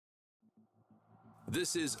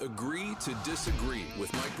This is Agree to Disagree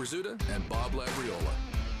with Mike Brazuta and Bob Labriola.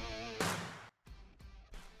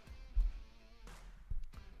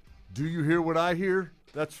 Do you hear what I hear?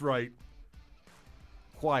 That's right.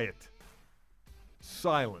 Quiet.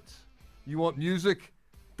 Silence. You want music?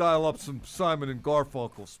 Dial up some Simon and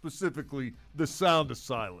Garfunkel, specifically The Sound of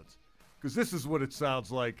Silence. Because this is what it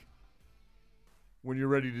sounds like when you're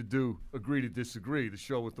ready to do Agree to Disagree, the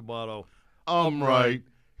show with the motto, I'm right,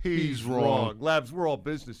 he's wrong. Labs, we're all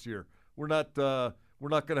business here. We're not going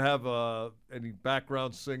to have any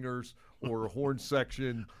background singers or a horn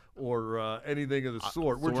section or anything of the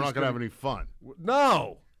sort. So we're not going to have any fun.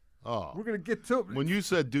 No. Oh. We're going to get to it. When you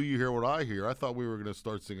said, do you hear what I hear, I thought we were going to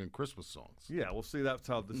start singing Christmas songs. Yeah, well, see, that's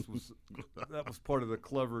how this was. That was part of the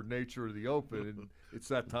clever nature of the Open, and it's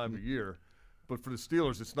that time of year. But for the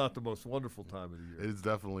Steelers, it's not the most wonderful time of the year. It's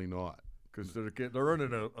definitely not. Because they're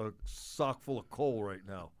earning a sock full of coal right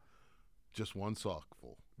now. Just one sock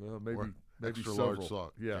full. Maybe extra several. large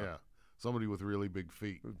sock. Yeah. Somebody with really big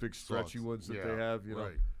feet. The big stretchy Socks. ones that they have, you know.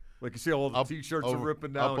 Right. Like you see all the T-shirts are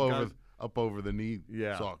ripping now. Up over the knee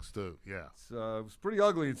socks, too. Yeah. It was pretty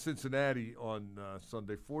ugly in Cincinnati on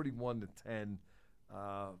Sunday, 41-10.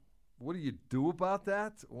 What do you do about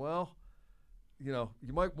that? Well, you know,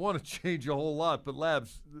 you might want to change a whole lot, but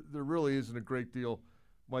Labs, there really isn't a great deal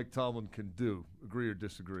Mike Tomlin can do. Agree or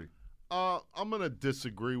disagree? I'm going to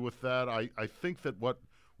disagree with that. I think that what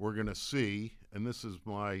we're going to see, and this is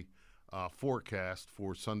my forecast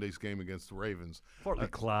for Sunday's game against the Ravens. Partly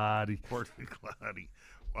cloudy.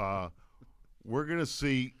 We're going to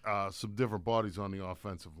see some different bodies on the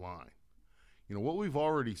offensive line. You know, what we've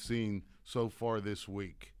already seen so far this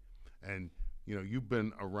week, and, you know, you've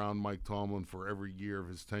been around Mike Tomlin for every year of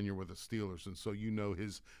his tenure with the Steelers, and so you know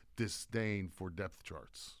his disdain for depth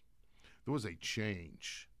charts. There was a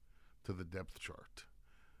change to the depth chart.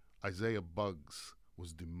 Isaiah Buggs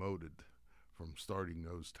was demoted from starting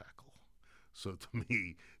nose tackle. So to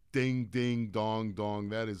me, ding, ding, dong, dong,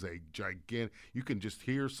 that is a gigantic – you can just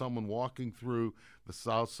hear someone walking through the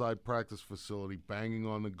Southside practice facility banging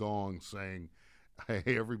on the gong saying, hey,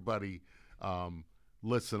 everybody,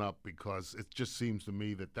 listen up, because it just seems to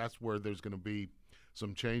me that that's where there's going to be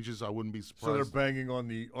some changes. I wouldn't be surprised. So they're banging on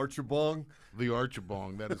the Archibong? The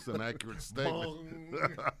Archibong. That is an accurate statement.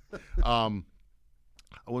 I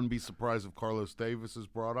wouldn't be surprised if Carlos Davis is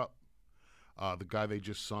brought up. The guy they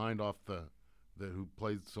just signed off who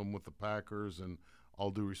played some with the Packers, and all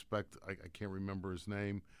due respect, I can't remember his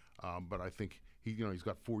name, but I think he's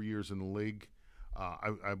got 4 years in the league.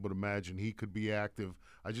 I would imagine he could be active.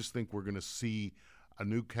 I just think we're going to see a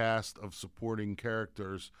new cast of supporting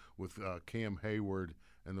characters with Cam Hayward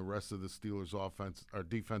and the rest of the Steelers'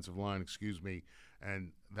 defensive line,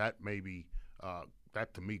 and that maybe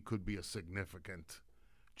that to me could be a significant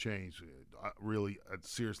change. Really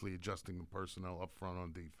seriously adjusting the personnel up front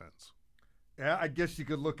on defense. Yeah, I guess you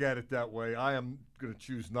could look at it that way. I am going to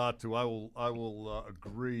choose not to. I will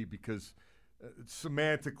agree, because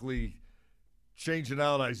semantically, changing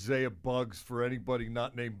out Isaiah Buggs for anybody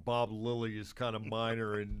not named Bob Lilly is kind of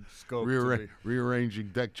minor in scope. Rearranging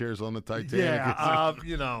deck chairs on the Titanic.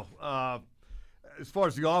 Yeah, as far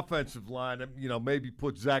as the offensive line, maybe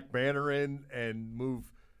put Zach Banner in and move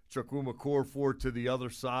Chukwuma Okorafor to the other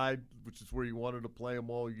side, which is where you wanted to play him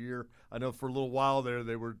all year. I know for a little while there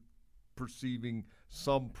they were perceiving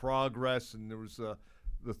some progress, and there was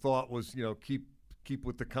the thought was, keep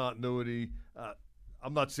with the continuity.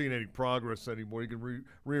 I'm not seeing any progress anymore. You can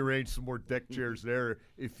rearrange some more deck chairs there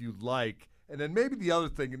if you'd like. And then maybe the other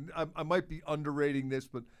thing, and I might be underrating this,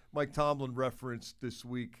 but Mike Tomlin referenced this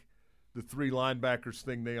week the 3 linebackers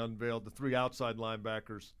thing they unveiled, the 3 outside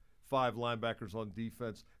linebackers, 5 linebackers on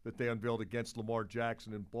defense that they unveiled against Lamar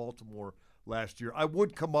Jackson in Baltimore last year. I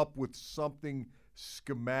would come up with something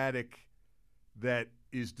schematic that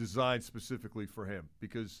is designed specifically for him,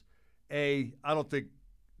 because, I don't think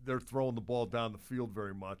they're throwing the ball down the field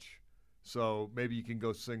very much. So maybe you can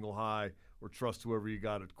go single high or trust whoever you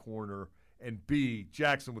got at corner. And B,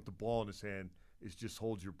 Jackson with the ball in his hand is just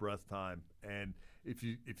hold your breath time. And if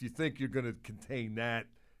you think you're going to contain that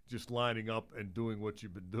just lining up and doing what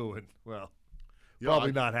you've been doing, well,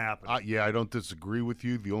 probably not happening. I don't disagree with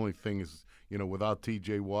you. The only thing is, without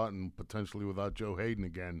T.J. Watt and potentially without Joe Hayden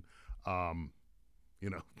again,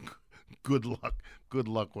 good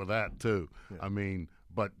luck with that too. Yeah. I mean,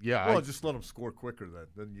 but yeah. Well, just let them score quicker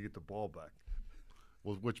then you get the ball back.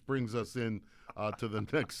 Well, which brings us in to the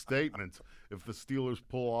next statement. If the Steelers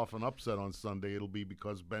pull off an upset on Sunday, it'll be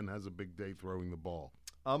because Ben has a big day throwing the ball.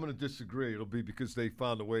 I'm going to disagree. It'll be because they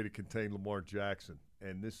found a way to contain Lamar Jackson.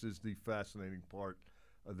 And this is the fascinating part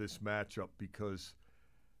of this matchup, because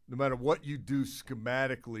no matter what you do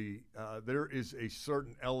schematically, there is a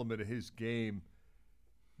certain element of his game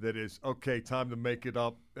that is, okay, time to make it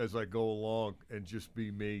up as I go along and just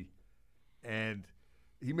be me. And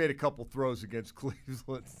he made a couple throws against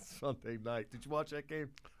Cleveland Sunday night. Did you watch that game?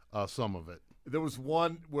 Some of it. There was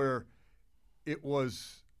one where it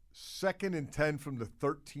was 2nd and 10 from the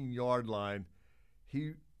 13-yard line.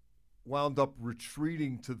 He wound up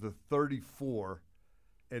retreating to the 34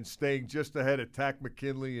 and staying just ahead of Tack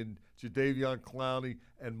McKinley and Jadeveon Clowney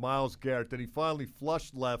and Myles Garrett. Then he finally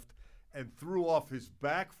flushed left and threw off his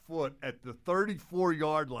back foot at the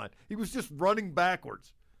 34-yard line. He was just running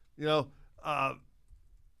backwards, threw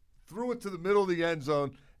it to the middle of the end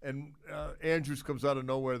zone, and Andrews comes out of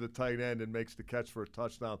nowhere, the tight end, and makes the catch for a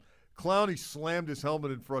touchdown. Clowney slammed his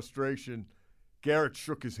helmet in frustration. Garrett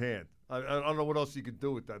shook his hand. I don't know what else you could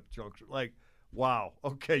do at that juncture. Like, wow,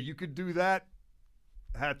 okay, you could do that.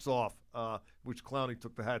 Hats off, which Clowney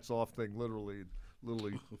took the hats off thing literally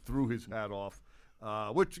threw his hat off,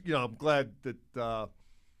 which, I'm glad that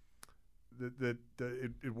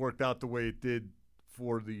it worked out the way it did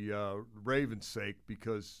for the Ravens' sake,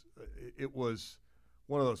 because it was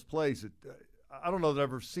one of those plays that I don't know that I've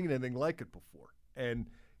ever seen anything like it before. And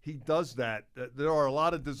he does that. There are a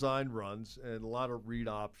lot of design runs and a lot of read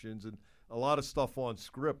options and a lot of stuff on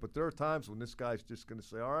script, but there are times when this guy's just going to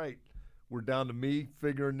say, all right, we're down to me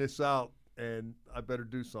figuring this out, and I better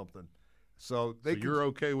do something. So you're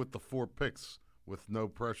okay with the 4 picks with no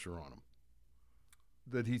pressure on him?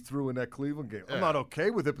 That he threw in that Cleveland game. Yeah. I'm not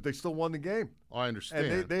okay with it, but they still won the game. I understand.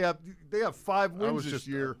 And they have 5 wins this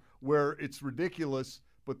year where it's ridiculous,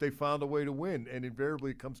 but they found a way to win, and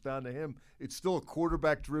invariably it comes down to him. It's still a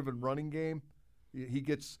quarterback-driven running game. He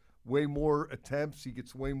gets way more attempts. He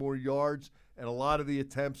gets way more yards, and a lot of the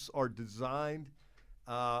attempts are designed.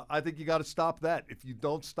 I think you got to stop that. If you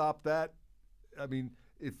don't stop that, I mean,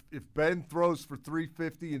 if Ben throws for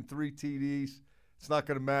 350 and 3 TDs, it's not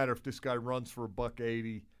going to matter if this guy runs for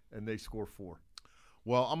 $180 and they score 4.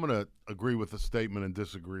 Well, I'm going to agree with the statement and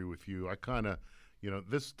disagree with you. I kind of,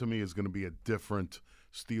 this to me is going to be a different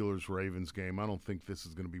Steelers-Ravens game. I don't think this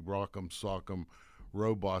is going to be rock'em, sock'em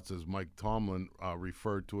robots, as Mike Tomlin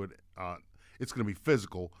referred to it. It's going to be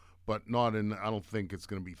physical, but I don't think it's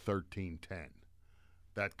going to be 13-10.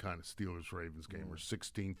 That kind of Steelers-Ravens game, or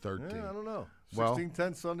 16-13. Yeah, I don't know.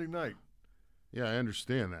 16-10 Sunday night. Yeah, I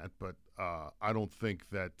understand that, but I don't think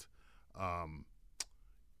that, I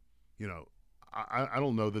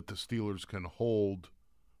don't know that the Steelers can hold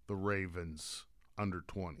the Ravens under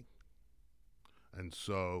 20. And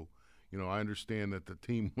so, I understand that the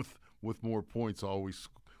team with more points always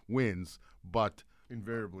wins, but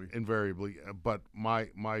invariably. But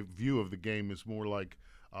my view of the game is more like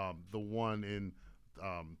the one in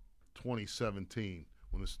 2017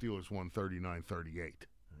 when the Steelers won 39-38.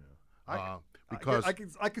 Because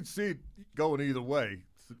I could see it going either way.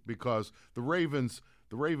 Because the Ravens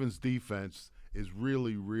defense is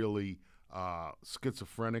really, really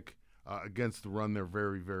schizophrenic. Against the run, they're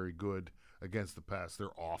very, very good. Against the pass,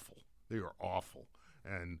 they're awful. They are awful.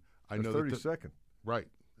 And I know 32nd. Right.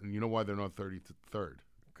 And you know why they're not 33rd?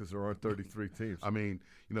 Because there aren't 33 teams. I mean,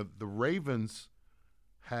 the Ravens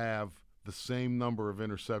have the same number of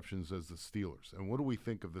interceptions as the Steelers. And what do we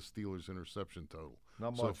think of the Steelers' interception total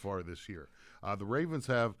so far this year? The Ravens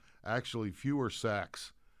have actually fewer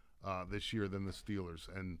sacks this year than the Steelers,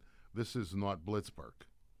 and this is not Blitzburg.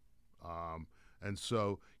 And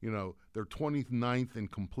so, they're 29th in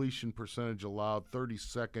completion percentage allowed,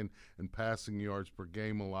 32nd in passing yards per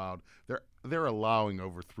game allowed. They're allowing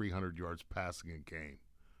over 300 yards passing a game.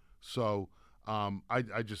 So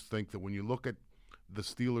I just think that when you look at the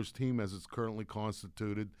Steelers team as it's currently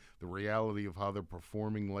constituted, the reality of how they're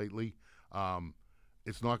performing lately,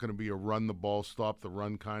 it's not going to be a run-the-ball,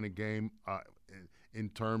 stop-the-run kind of game in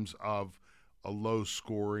terms of a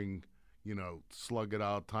low-scoring,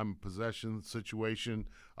 slug-it-out, time of possession situation.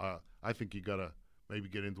 I think you got to maybe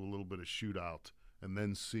get into a little bit of shootout and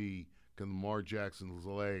then see can Lamar Jackson's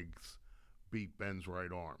legs beat Ben's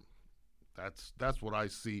right arm. That's what I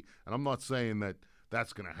see, and I'm not saying that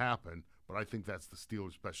that's going to happen, but I think that's the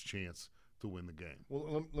Steelers' best chance to win the game.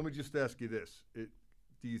 Well, let me just ask you this. Do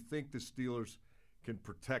you think the Steelers can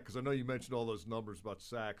protect – because I know you mentioned all those numbers about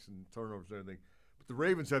sacks and turnovers and everything, but the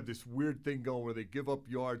Ravens have this weird thing going where they give up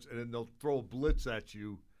yards and then they'll throw a blitz at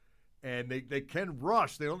you, and they can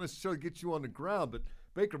rush. They don't necessarily get you on the ground, but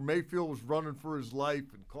Baker Mayfield was running for his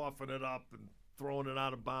life and coughing it up and throwing it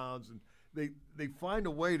out of bounds, and they find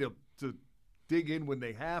a way to dig in when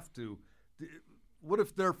they have to. What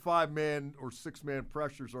if their 5-man or 6-man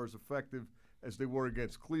pressures are as effective as they were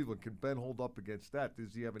against Cleveland? Can Ben hold up against that?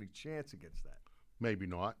 Does he have any chance against that? Maybe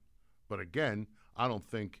not. But again, I don't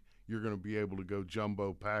think you're going to be able to go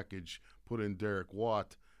jumbo package, put in Derek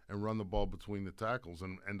Watt, and run the ball between the tackles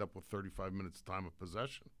and end up with 35 minutes time of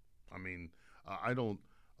possession. I mean, I don't.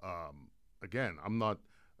 Again, I'm not.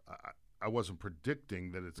 I wasn't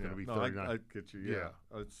predicting that it's going to be 39. I get you. Yeah.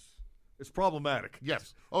 It's problematic.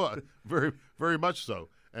 Yes. Oh, very, very much so.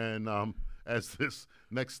 And as this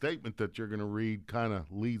next statement that you're going to read kind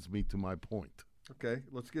of leads me to my point. Okay,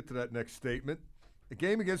 let's get to that next statement. A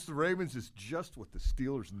game against the Ravens is just what the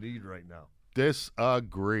Steelers need right now.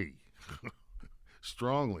 Disagree.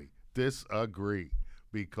 Strongly disagree.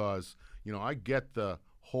 Because, I get the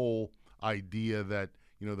whole idea that,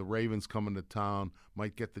 the Ravens coming to town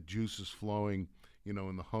might get the juices flowing, in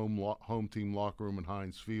the home team locker room in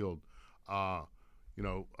Heinz Field.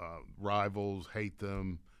 Rivals hate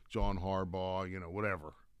them, John Harbaugh,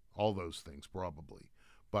 whatever. All those things probably.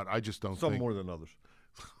 But I just don't think. Some more than others.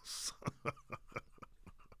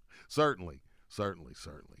 Certainly.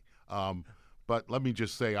 But let me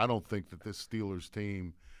just say, I don't think that this Steelers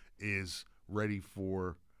team is ready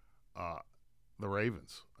for the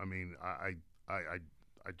Ravens. I mean, I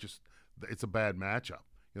just, it's a bad matchup.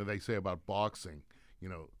 They say about boxing,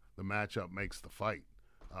 the matchup makes the fight.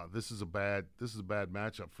 This is a bad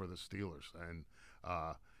matchup for the Steelers. And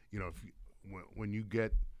when you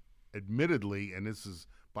get, admittedly, and this is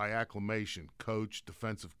by acclamation, coach,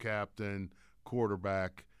 defensive captain,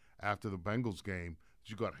 quarterback, after the Bengals game,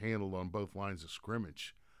 you got handled on both lines of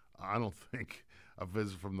scrimmage. I don't think a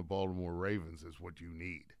visit from the Baltimore Ravens is what you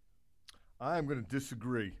need. I am going to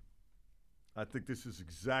disagree. I think this is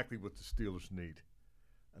exactly what the Steelers need.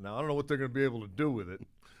 And now I don't know what they're going to be able to do with it,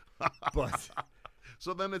 but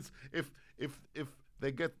so then it's if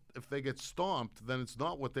they get stomped, then it's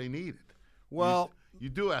not what they needed. Well,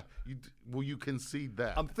 you concede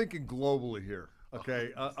that. I'm thinking globally here. Okay,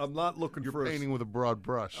 I'm not looking You're for painting with a broad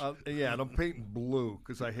brush. Yeah, and I'm painting blue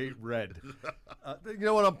because I hate red. You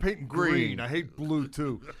know what? I'm painting green. I hate blue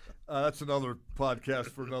too. That's another podcast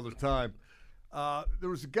for another time. There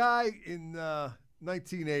was a guy in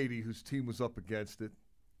 1980 whose team was up against it,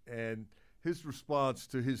 and his response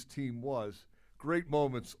to his team was, "Great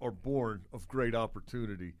moments are born of great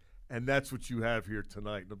opportunity," and that's what you have here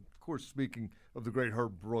tonight. And of course, speaking of the great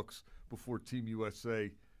Herb Brooks before Team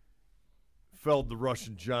USA felled the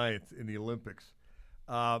Russian giant in the Olympics.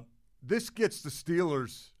 This gets the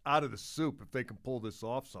Steelers out of the soup if they can pull this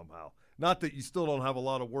off somehow. Not that you still don't have a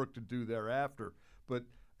lot of work to do thereafter, but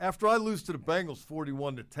after I lose to the Bengals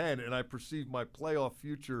 41-10 and I perceive my playoff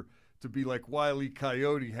future to be like Wile E.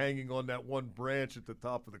 Coyote hanging on that one branch at the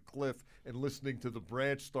top of the cliff and listening to the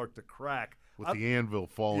branch start to crack. With the anvil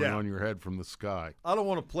falling on your head from the sky. I don't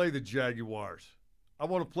want to play the Jaguars. I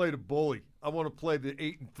want to play the bully. I want to play the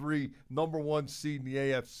 8-3 number one seed in the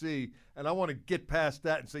AFC, and I want to get past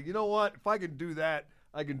that and say, you know what? If I can do that,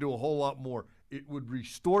 I can do a whole lot more. It would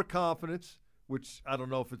restore confidence, which I don't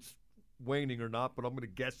know if it's waning or not, but I'm going to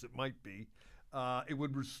guess it might be. It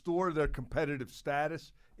would restore their competitive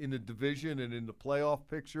status in the division and in the playoff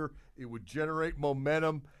picture. It would generate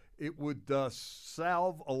momentum. It would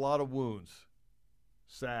salve a lot of wounds.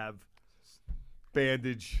 Salve,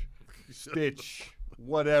 bandage, stitch,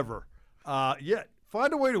 whatever.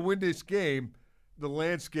 Find a way to win this game. The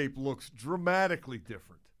landscape looks dramatically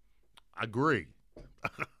different. Agree.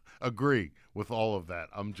 Agree with all of that.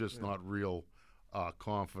 I'm just not real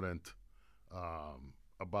confident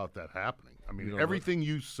about that happening. I mean, everything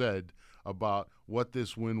you said about what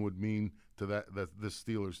this win would mean to this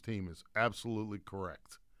Steelers team is absolutely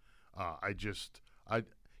correct.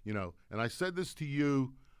 And I said this to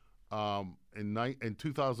you in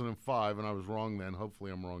 2005, and I was wrong then.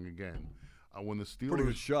 Hopefully, I'm wrong again. When the Steelers pretty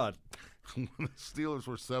good shot. When the Steelers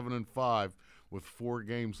were 7-5 with 4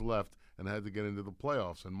 games left and had to get into the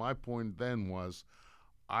playoffs, and my point then was,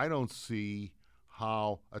 I don't see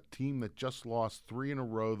how a team that just lost 3 in a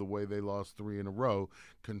row the way they lost 3 in a row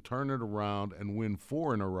can turn it around and win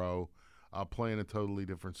 4 in a row, playing a totally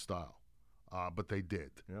different style. But they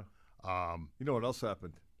did. Yeah. You know what else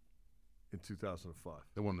happened in 2005?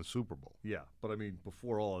 They won the Super Bowl. Yeah, but I mean,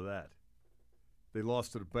 before all of that, they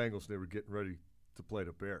lost to the Bengals. They were getting ready to play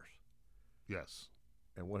the Bears. Yes.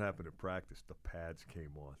 And what happened in practice? The pads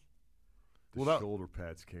came on. Shoulder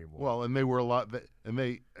pads came on. Well, and they were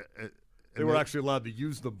they were actually allowed to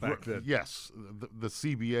use them back then. Yes. The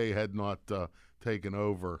CBA had not taken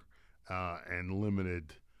over and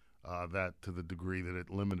limited that to the degree that it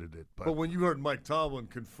limited it. But when you heard Mike Tomlin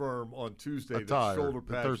confirm on Tuesday that shoulder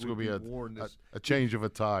pads would be worn, a change of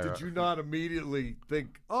attire. Did you not immediately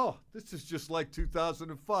think, oh, this is just like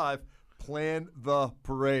 2005, plan the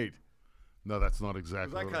parade? No, that's not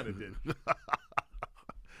exactly what I kind of did.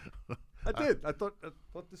 I did. I thought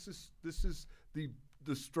this is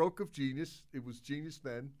the stroke of genius. It was genius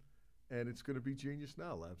then, and it's going to be genius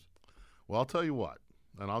now, Labs. Well, I'll tell you what,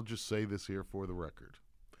 and I'll just say this here for the record.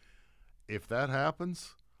 If that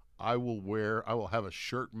happens, I will have a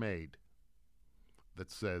shirt made that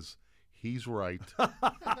says he's right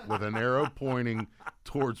with an arrow pointing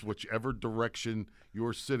towards whichever direction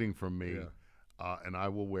you're sitting from me, and I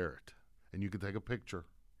will wear it. And you can take a picture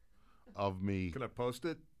of me. Can I post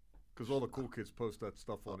it? Because all the cool kids post that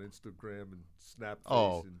stuff on Instagram and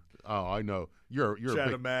Snapface. I know you're a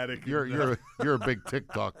Chat-O-Matic. You're a big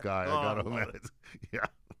TikTok guy. I gotta admit. Yeah,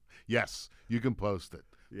 yes, you can post it.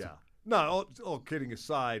 Yeah. No, all kidding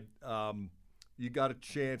aside, you got a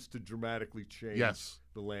chance to dramatically change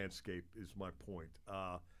the landscape. Is my point.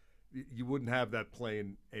 You wouldn't have that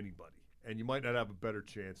playing anybody, and you might not have a better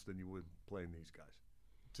chance than you would playing these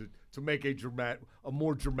guys. To make a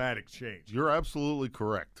more dramatic change. You're absolutely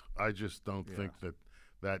correct. I just don't think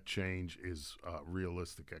that change is a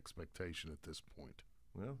realistic expectation at this point.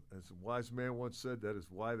 Well, as a wise man once said, that is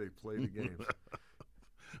why they play the games.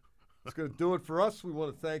 That's going to do it for us. We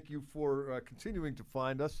want to thank you for continuing to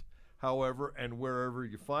find us, however, and wherever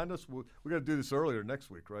you find us. We're going to do this earlier next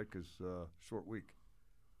week, right? Because short week.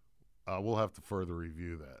 We'll have to further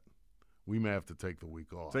review that. We may have to take the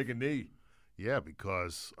week off. Take a knee. Yeah,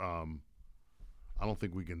 because I don't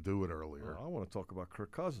think we can do it earlier. I want to talk about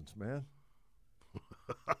Kirk Cousins, man.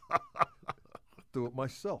 Do it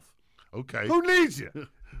myself. Okay. Who needs you?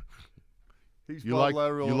 He's You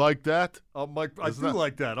like that? I'm Mike. I do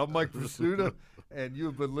like that. I'm Mike Prisuta, and you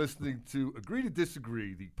have been listening to Agree to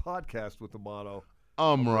Disagree, the podcast with the motto,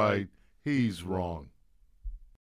 I'm right, he's wrong.